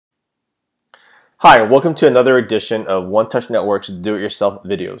Hi, welcome to another edition of Onetouch Network's Do-It-Yourself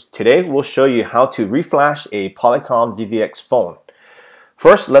videos. Today we'll show you how to reflash a Polycom VVX phone.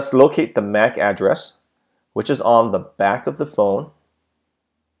 First, let's locate the MAC address, which is on the back of the phone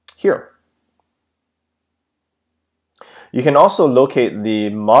here. You can also locate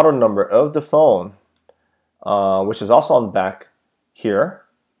the model number of the phone, which is also on the back here.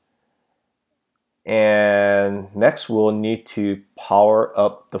 And next we'll need to power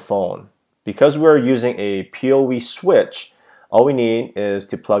up the phone. Because we're using a PoE switch, all we need is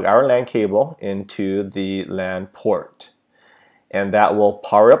to plug our LAN cable into the LAN port. And that will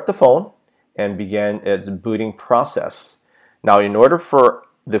power up the phone and begin its booting process. Now, in order for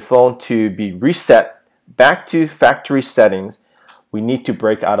the phone to be reset back to factory settings, we need to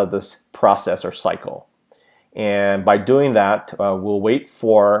break out of this process or cycle. And by doing that, we'll wait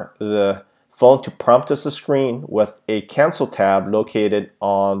for the phone to prompt us a screen with a cancel tab located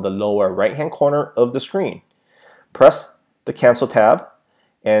on the lower right hand corner of the screen. Press the cancel tab,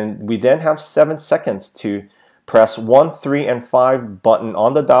 and we then have 7 seconds to press 1, 3, and 5 button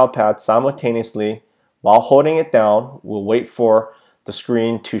on the dial pad simultaneously. While holding it down, we'll wait for the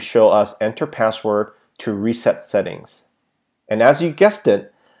screen to show us enter password to reset settings. And as you guessed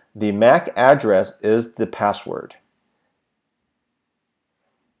it, the MAC address is the password.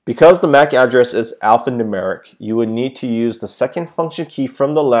 Because the MAC address is alphanumeric, you would need to use the second function key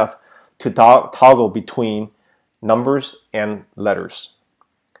from the left to toggle between numbers and letters.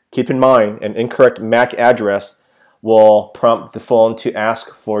 Keep in mind, an incorrect MAC address will prompt the phone to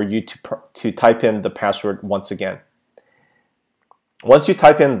ask for you to type in the password once again. Once you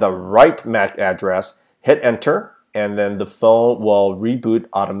type in the right MAC address, hit enter, and then the phone will reboot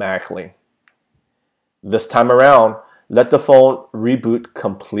automatically. This time around, let the phone reboot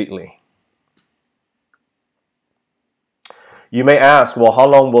completely. You may ask, well, how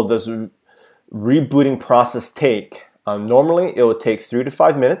long will this rebooting process take? Normally, it will take 3 to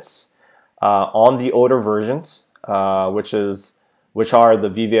 5 minutes on the older versions, which are the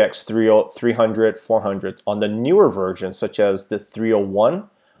VVX 300, 400. On the newer versions, such as the 301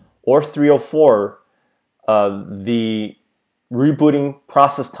 or 304, the rebooting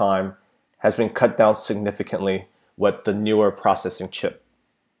process time has been cut down significantly with the newer processing chip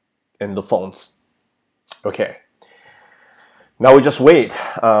in the phones. Okay, now we just wait.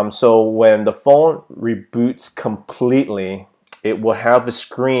 So when the phone reboots completely, it will have a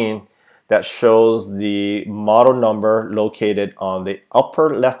screen that shows the model number located on the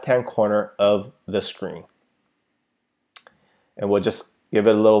upper left-hand corner of the screen. And we'll just give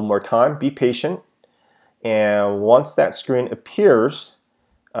it a little more time, be patient. And once that screen appears,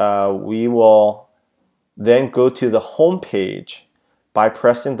 we will then go to the home page by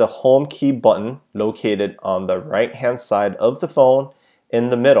pressing the home key button located on the right hand side of the phone in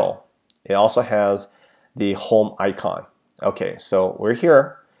the middle. It also has the home icon. Okay, so we're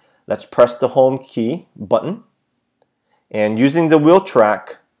here. Let's press the home key button, and using the wheel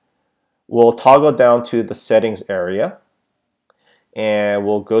track, we'll toggle down to the settings area, and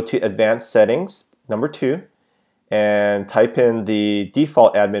we'll go to advanced settings, number 2, and type in the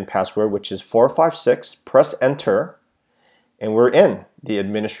default admin password, which is 456, press enter, and we're in the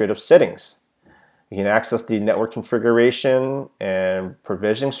administrative settings. You can access the network configuration and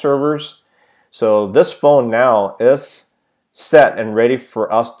provisioning servers. So this phone now is set and ready for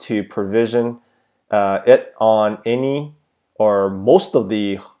us to provision it on any or most of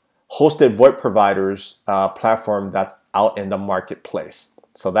the hosted VoIP providers platform that's out in the marketplace.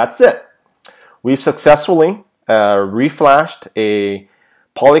 So that's it. We've successfully reflashed a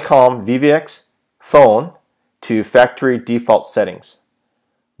Polycom VVX phone to factory default settings.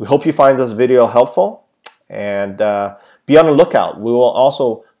 We hope you find this video helpful, and be on the lookout. We will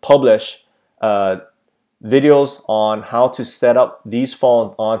also publish videos on how to set up these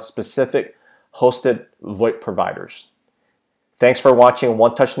phones on specific hosted VoIP providers. Thanks for watching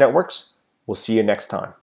Onetouch Networks. We'll see you next time.